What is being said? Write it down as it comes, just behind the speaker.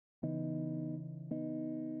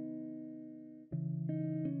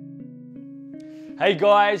Hey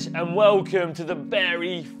guys, and welcome to the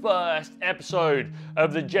very first episode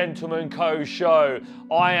of the Gentleman Co Show.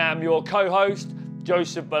 I am your co-host,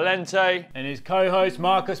 Joseph Valente. And his co-host,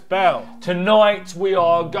 Marcus Bell. Tonight we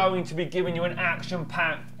are going to be giving you an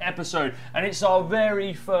action-packed episode, and it's our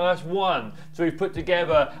very first one. So we've put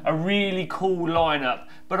together a really cool lineup,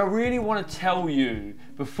 but I really want to tell you,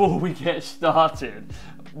 before we get started,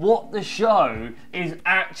 what the show is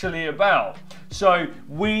actually about. So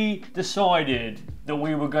we decided that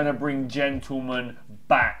we were going to bring gentlemen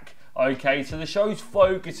back. Okay, so the show's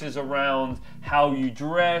focus is around how you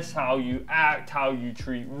dress, how you act, how you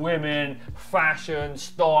treat women, fashion,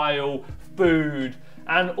 style, food,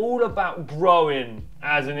 and all about growing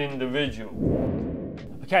as an individual.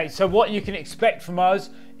 Okay, so what you can expect from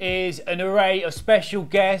us is an array of special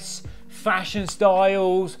guests, fashion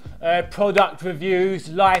styles, product reviews,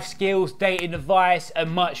 life skills, dating advice, and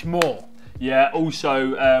much more. Yeah,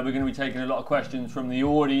 also we're going to be taking a lot of questions from the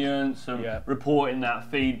audience and reporting that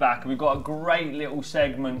feedback. We've got a great little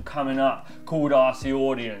segment coming up called Ask the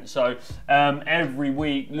Audience. So every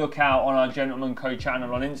week, look out on our Gentleman Co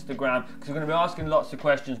channel on Instagram, because we're going to be asking lots of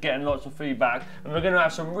questions, getting lots of feedback, and we're going to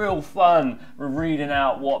have some real fun with reading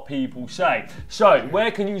out what people say. So where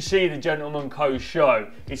can you see the Gentleman Co show?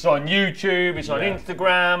 It's on YouTube, it's on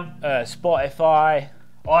Instagram, Spotify,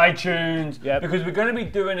 iTunes, because we're going to be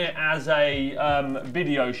doing it as a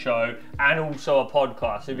video show and also a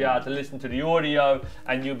podcast. So you'll be able to listen to the audio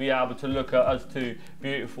and you'll be able to look at us two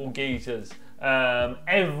beautiful geezers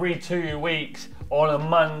every 2 weeks on a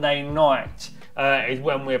Monday night is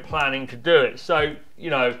when we're planning to do it. So,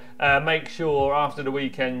 you know, make sure after the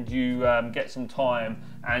weekend you get some time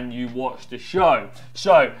and you watch the show.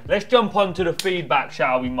 So let's jump on to the feedback,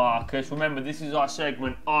 shall we, Marcus? Remember, this is our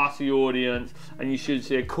segment, Ask the Audience, and you should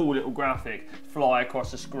see a cool little graphic fly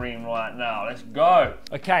across the screen right now. Let's go.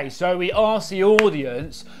 Okay, so we asked the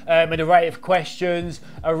audience an array of questions.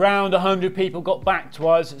 Around 100 people got back to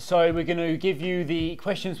us, so we're going to give you the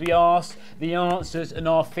questions we asked, the answers, and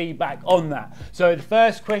our feedback on that. So the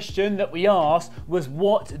first question that we asked was,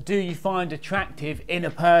 what do you find attractive in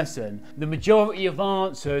a person? The majority of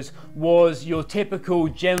answers was your typical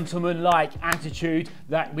gentleman-like attitude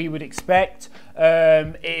that we would expect.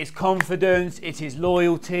 It is confidence, it is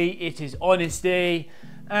loyalty, it is honesty,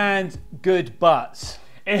 and good butts.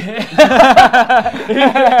 If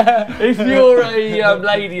you're a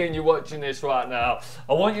lady and you're watching this right now,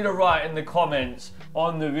 I want you to write in the comments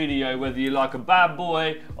on the video whether you like a bad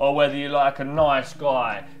boy or whether you like a nice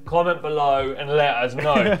guy. Comment below and let us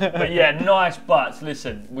know. But yeah, nice butts.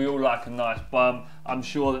 Listen, we all like a nice bum. I'm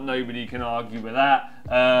sure that nobody can argue with that.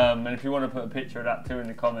 And if you want to put a picture of that too in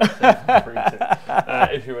the comments, feel free to.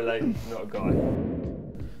 If you're a lady, not a guy.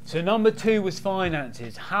 So number 2 was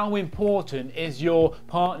finances. How important is your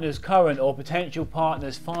partner's current or potential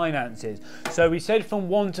partner's finances? So we said from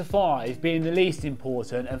 1 to 5 being the least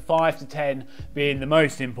important and 5 to 10 being the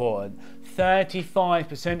most important.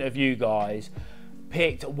 35% of you guys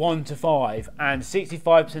picked 1 to 5 and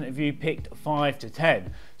 65% of you picked 5 to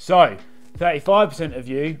 10. So 35% of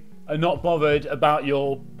you are not bothered about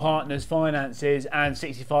your partner's finances and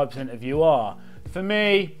 65% of you are. For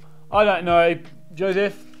me, I don't know,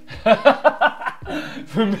 Joseph?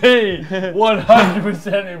 For me,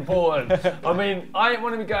 100% important. I mean, I don't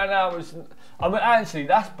want to be going out with. I mean, actually,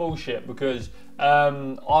 that's bullshit because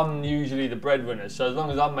I'm usually the breadwinner. So as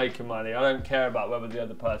long as I'm making money, I don't care about whether the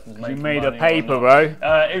other person's making money. You made a paper, bro.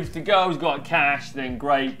 If the girl's got cash, then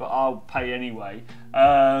great, but I'll pay anyway.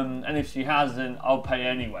 And if she hasn't, I'll pay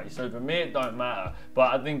anyway. So for me, it don't matter.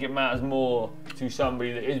 But I think it matters more to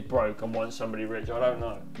somebody that is broke and wants somebody rich. I don't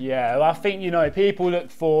know. Yeah, well, I think, you know, people look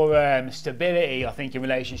for stability, I think, in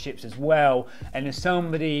relationships as well. And if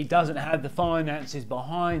somebody doesn't have the finances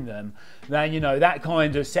behind them, then, you know, that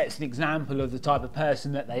kind of sets an example of the type of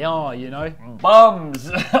person that they are, you know. Bums!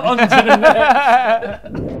 On to the next.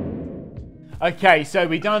 Okay, so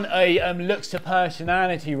we done a looks to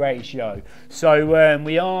personality ratio. So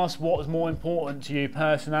we asked what was more important to you,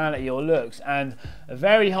 personality or looks, and a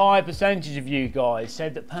very high percentage of you guys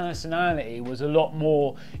said that personality was a lot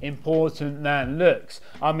more important than looks.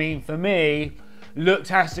 I mean, for me, looks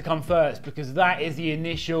has to come first because that is the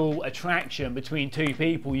initial attraction between two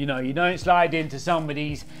people. You know, you don't slide into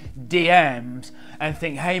somebody's DMs and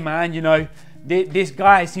think, hey man, you know, this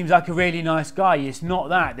guy seems like a really nice guy. It's not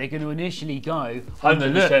that. They're going to initially go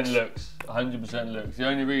 100% looks. 100% looks. The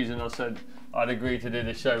only reason I said I'd agree to do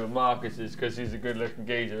this show with Marcus is because he's a good looking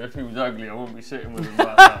geezer. If he was ugly, I wouldn't be sitting with him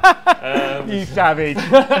right now. You savage.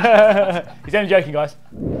 He's only joking, guys.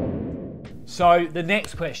 So the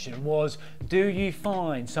next question was, do you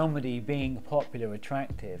find somebody being popular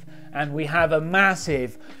attractive? And we have a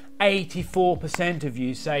massive 84% of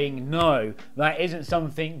you saying no, that isn't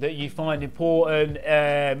something that you find important,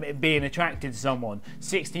 being attracted to someone.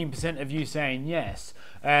 16% of you saying yes.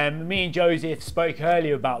 Me and Joseph spoke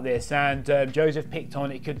earlier about this, and Joseph picked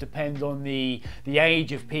on it could depend on the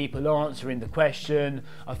age of people answering the question.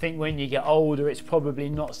 I think when you get older, it's probably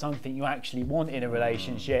not something you actually want in a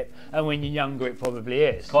relationship, and when you're younger, it probably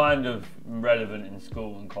is. Kind of relevant in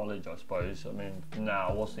school and college, I suppose. I mean,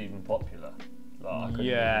 now what's even popular? Like, I couldn't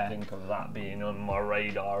even think of that being on my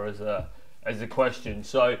radar as a question.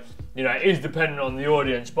 So, you know, it is dependent on the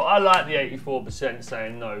audience, but I like the 84%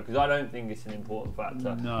 saying no, because I don't think it's an important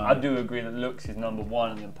factor. No. I do agree that looks is number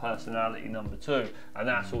one and then personality number two, and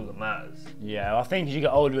that's all that matters. Yeah, I think as you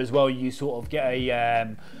get older as well, you sort of get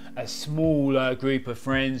a smaller group of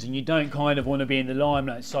friends, and you don't kind of want to be in the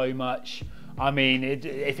limelight so much. I mean,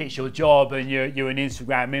 if it's your job and you're an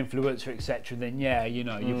Instagram influencer, etc., then yeah, you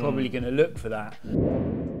know, you're probably going to look for that.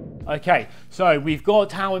 Okay, so we've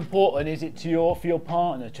got how important is it for your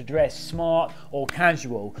partner to dress smart or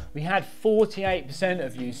casual. We had 48%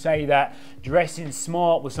 of you say that dressing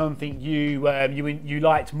smart was something you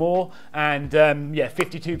liked more, and yeah,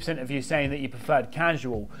 52% of you saying that you preferred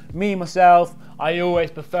casual. Me, myself, I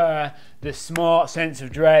always prefer the smart sense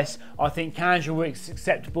of dress. I think casual is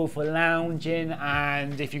acceptable for lounging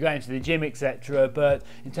and if you're going to the gym, etc. But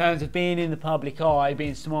in terms of being in the public eye,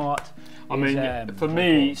 being smart, I mean, for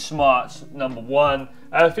me, smart's number one.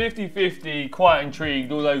 50-50, quite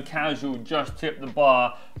intrigued, although casual just tipped the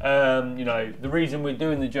bar. You know, the reason we're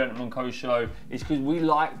doing the Gentleman Co show is because we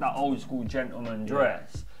like that old school gentleman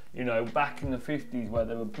dress. You know, back in the 50s where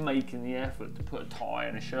they were making the effort to put a tie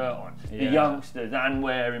and a shirt on. The youngsters and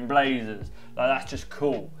wearing blazers. Like, that's just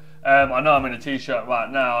cool. I know I'm in a t-shirt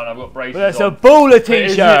right now and I've got braces on. But that's a baller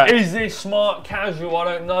t-shirt. Is this smart casual? I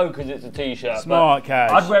don't know, because it's a t-shirt. Smart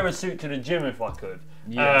casual. I'd wear a suit to the gym if I could.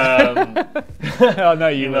 Yeah. I know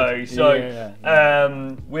you know. So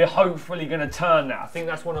we're hopefully going to turn that. I think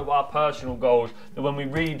that's one of our personal goals, that when we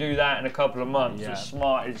redo that in a couple of months, the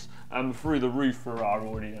smart is through the roof for our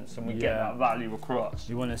audience, and we get that value across.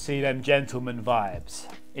 You want to see them gentleman vibes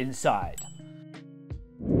inside.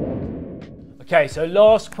 Okay, so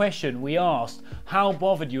last question we asked, how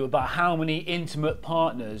bothered you about how many intimate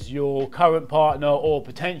partners your current partner or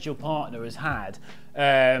potential partner has had,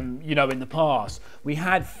 you know, in the past. We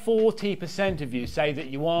had 40% of you say that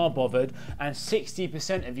you are bothered, and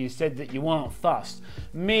 60% of you said that you aren't fussed.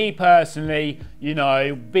 Me personally, you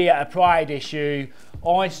know, be it a pride issue,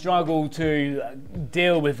 I struggle to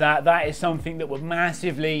deal with that. That is something that would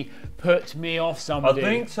massively put me off somebody. I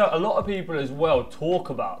think so. A lot of people as well talk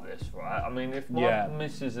about this, right? I mean, if my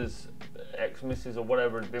missus is ex-missus or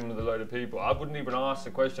whatever had been with a load of people, I wouldn't even ask the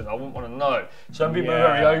question. I wouldn't want to know. Some people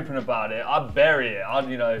are very open about it. I'd bury it.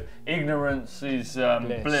 You know, ignorance is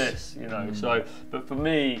bliss, you know. So, but for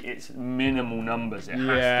me, it's minimal numbers. It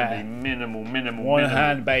has to be minimal. One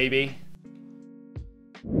hand, baby.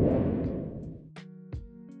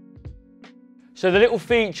 So the little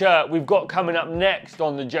feature we've got coming up next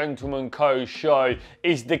on the Gentleman Co show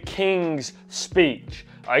is the King's Speech.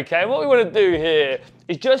 Okay, what we want to do here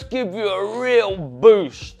is just give you a real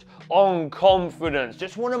boost on confidence.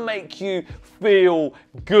 Just want to make you feel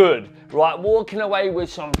good, right? Walking away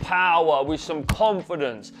with some power, with some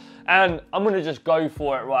confidence. And I'm going to just go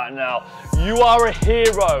for it right now. You are a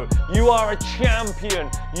hero. You are a champion.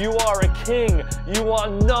 You are a king. You are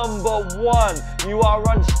number one. You are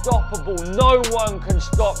unstoppable. No one can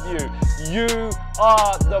stop you. You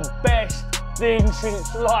are the best thing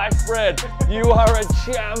since sliced bread. You are a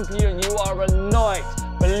champion. You are a knight.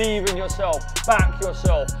 Believe in yourself. Back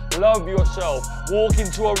yourself. Love yourself. Walk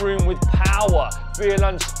into a room with power. Feel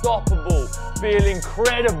unstoppable. Feel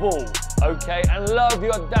incredible. Okay, and love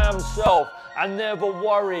your damn self, and never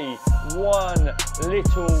worry one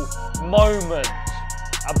little moment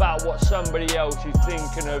about what somebody else is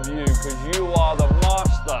thinking of you, because you are the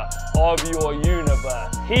master of your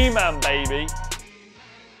universe. He-Man, baby.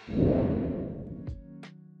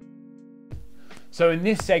 So in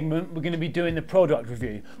this segment, we're going to be doing the product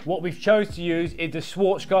review. What we've chose to use is the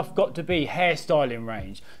Schwarzkopf Got to Be hairstyling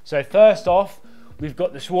range. So first off, we've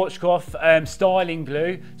got the Schwarzkopf styling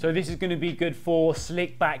glue. So this is going to be good for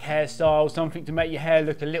slick back hairstyles, something to make your hair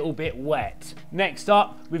look a little bit wet. Next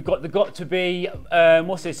up, we've got the got2b,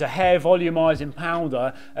 what's this, a hair volumizing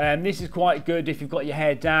powder. This is quite good if you've got your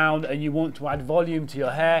hair down and you want to add volume to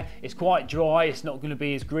your hair. It's quite dry, it's not going to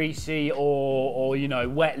be as greasy or you know,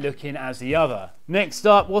 wet looking as the other. Next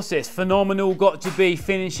up, what's this? Phenomenal got2b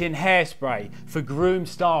finishing hairspray for groom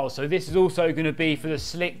style. So this is also going to be for the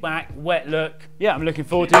slick back, wet look. Yeah, I'm looking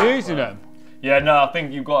forward to using them. Yeah, no, I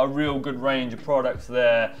think you've got a real good range of products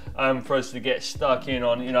there for us to get stuck in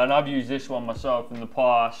on, you know, and I've used this one myself in the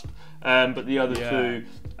past, but the other two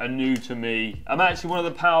are new to me. I'm actually one of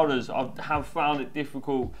the powders, I have found it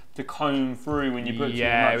difficult to comb through when you put too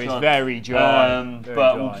much on. It's very dry.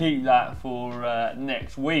 But we'll keep that for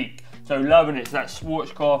next week. So loving it, so that's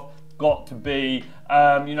Schwarzkopf, got2b,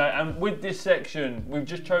 you know, and with this section, we've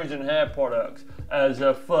just chosen hair products as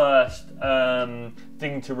a first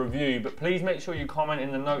thing to review, but please make sure you comment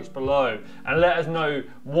in the notes below and let us know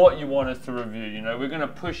what you want us to review. You know, we're going to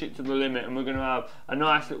push it to the limit, and we're going to have a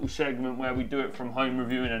nice little segment where we do it from home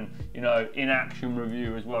reviewing and, you know, in action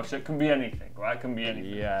review as well. So it can be anything, right? It can be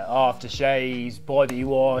anything. Yeah, aftershaves, body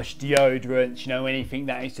wash, deodorants, you know, anything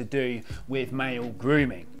that is to do with male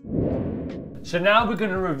grooming. So now we're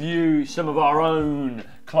going to review some of our own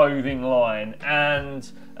clothing line,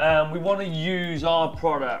 and we want to use our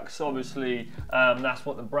products, obviously, that's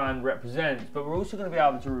what the brand represents, but we're also going to be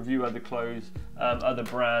able to review other clothes, other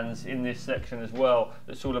brands in this section as well,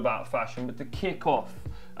 that's all about fashion. But to kick off,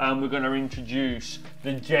 we're going to introduce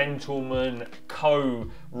the Gentleman Co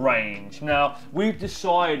range. Now, we've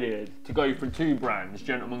decided to go for two brands,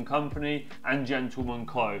 Gentleman Company and Gentleman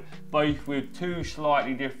Co, both with two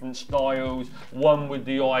slightly different styles, one with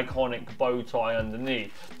the iconic bow tie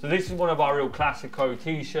underneath. So this is one of our real Classico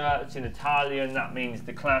t-shirts in Italian, that means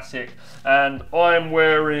the classic, and I'm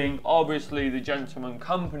wearing obviously the Gentleman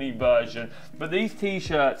Company version, but these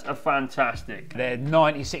t-shirts are fantastic. They're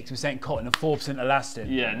 96% cotton and 4% elastin.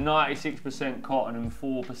 Yeah, 96% cotton and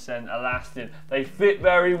 4% elastin. They fit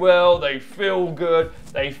very well, they feel good,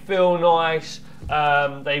 they feel nice,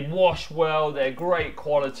 they wash well, they're great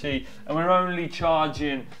quality, and we're only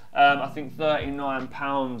charging I think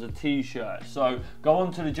 £39 a t-shirt. So go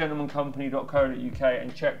on to thegentlemancompany.co.uk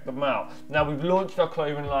and check them out. Now, we've launched our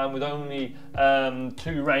clothing line with only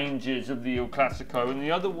two ranges of the Il Classico, and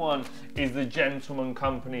the other one is the Gentleman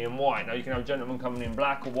Company in white. Now, you can have Gentleman Company in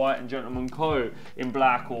black or white and Gentleman Co in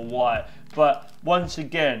black or white. But once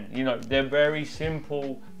again, you know, they're very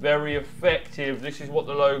simple, very effective. This is what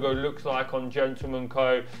the logo looks like on Gentleman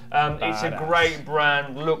Co. It's a great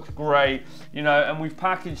brand, looks great, you know, and we've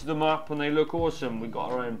packaged them up and they look awesome. We've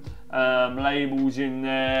got our own labels in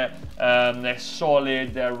there. They're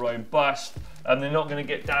solid, they're robust, and they're not going to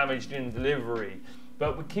get damaged in delivery.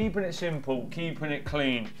 But we're keeping it simple, keeping it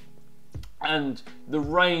clean. And the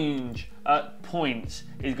range at points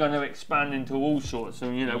is going to expand into all sorts. So,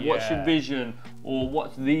 you know, what's your vision, or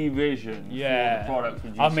what's the vision for the product?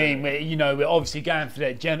 Would you say? You know, we're obviously going for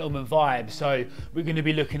that gentleman vibe. So we're going to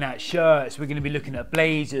be looking at shirts, we're going to be looking at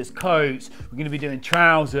blazers, coats, we're going to be doing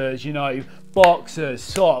trousers, you know, boxers,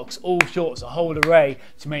 socks, all sorts, a whole array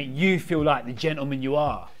to make you feel like the gentleman you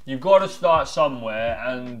are. You've got to start somewhere,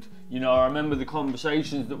 and you know, I remember the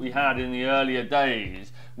conversations that we had in the earlier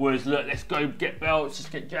days was, look, let's go get belts, let's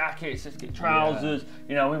get jackets, let's get trousers.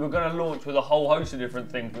 You know, we were going to launch with a whole host of different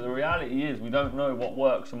things, but the reality is we don't know what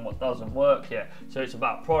works and what doesn't work yet. So it's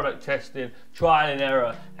about product testing, trial and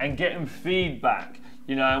error, and getting feedback.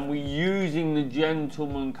 You know, and we're using the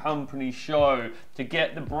Gentleman Company show to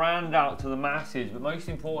get the brand out to the masses, but most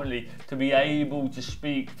importantly, to be able to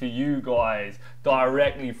speak to you guys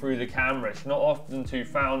directly through the camera. It's not often two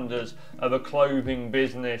founders of a clothing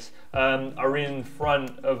business are in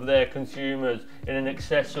front of their consumers in an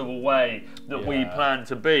accessible way that we plan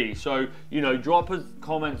to be. So, you know, drop us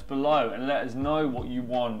comments below and let us know what you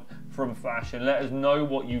want from fashion. Let us know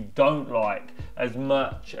what you don't like as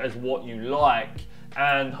much as what you like.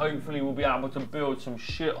 And hopefully we'll be able to build some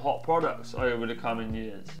shit hot products over the coming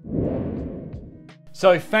years.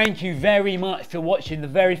 So thank you very much for watching the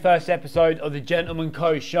very first episode of the Gentleman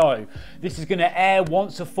Co show. This is going to air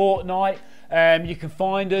once a fortnight. You can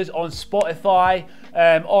find us on Spotify,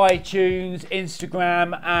 iTunes,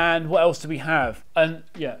 Instagram, and what else do we have? And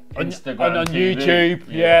Instagram, on YouTube.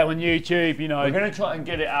 Yeah, on YouTube. You know, we're going to try and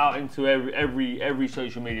get it out into every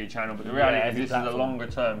social media channel. But the reality is, this is a longer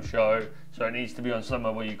term show, so it needs to be on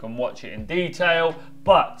somewhere where you can watch it in detail.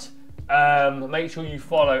 But make sure you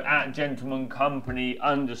follow at Gentleman Company _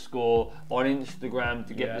 on Instagram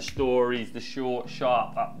to get the stories, the short,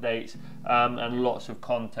 sharp updates, and lots of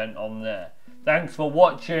content on there. Thanks for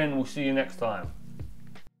watching. We'll see you next time.